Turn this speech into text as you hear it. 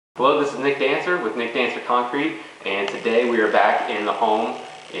Hello, this is Nick Dancer with Nick Dancer Concrete, and today we are back in the home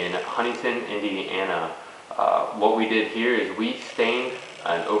in Huntington, Indiana. What we did here is we stained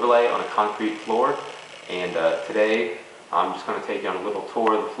an overlay on a concrete floor, and today I'm just going to take you on a little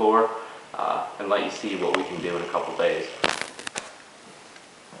tour of the floor and let you see what we can do in a couple days.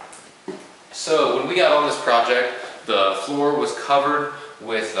 So when we got on this project, the floor was covered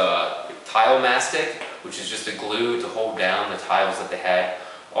with tile mastic, which is just a glue to hold down the tiles that they had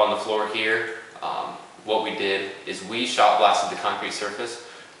on the floor here. What we did is we shot blasted the concrete surface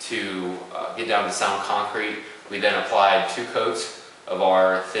to get down to sound concrete. We then applied 2 coats of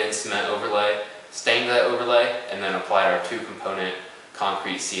our thin cement overlay, stained that overlay, and then applied our 2-component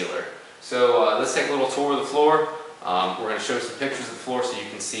concrete sealer. So let's take a little tour of the floor. We're going to show some pictures of the floor so you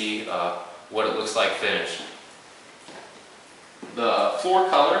can see what it looks like finished. The floor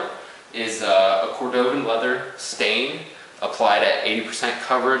color is a Cordovan leather stain applied at 80%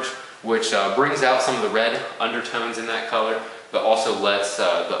 coverage, which brings out some of the red undertones in that color, but also lets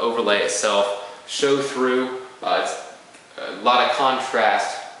the overlay itself show through. It's a lot of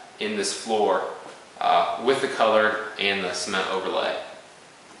contrast in this floor with the color and the cement overlay.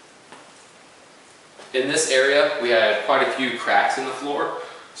 In this area, we had quite a few cracks in the floor,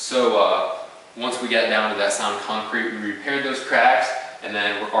 so once we got down to that sound concrete, we repaired those cracks and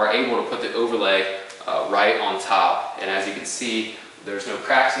then are able to put the overlay right on top. And as you can see, there's no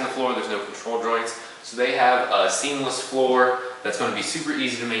cracks in the floor, there's no control joints. So they have a seamless floor that's going to be super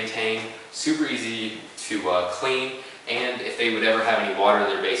easy to maintain, super easy to clean, and if they would ever have any water in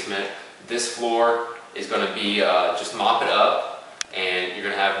their basement, this floor is going to be just mop it up and you're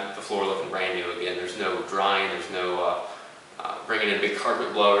going to have the floor looking brand new again. There's no drying, there's no bringing in big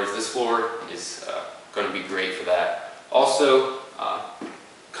carpet blowers. This floor is going to be great for that. Also,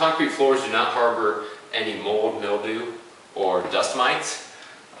 concrete floors do not harbor any mold, mildew, or dust mites.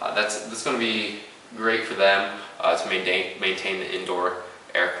 That's going to be great for them to maintain the indoor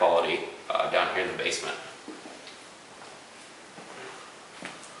air quality down here in the basement.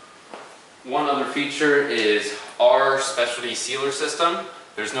 One other feature is our specialty sealer system.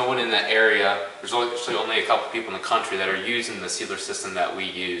 There's no one in that area. There's actually only a couple people in the country that are using the sealer system that we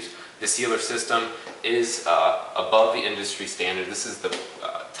use. The sealer system is above the industry standard. This is the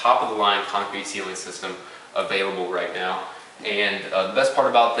top of the line concrete sealing system available right now. And the best part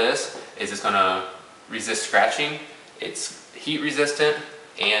about this is it's going to resist scratching, it's heat resistant,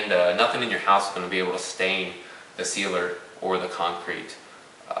 and nothing in your house is going to be able to stain the sealer or the concrete.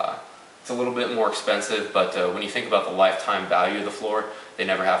 It's a little bit more expensive, but when you think about the lifetime value of the floor, they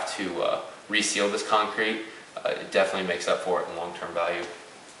never have to reseal this concrete. It definitely makes up for it in long-term value.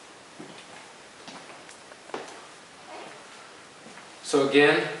 So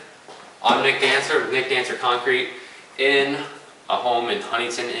again, I'm Nick Dancer with Nick Dancer Concrete in a home in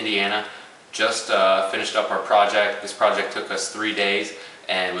Huntington, Indiana. Just finished up our project. This project took us 3 days,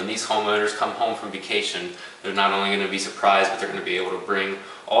 and when these homeowners come home from vacation, they're not only going to be surprised, but they're going to be able to bring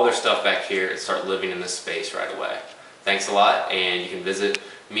all their stuff back here and start living in this space right away. Thanks a lot, and you can visit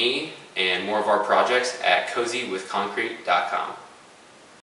me and more of our projects at cozywithconcrete.com.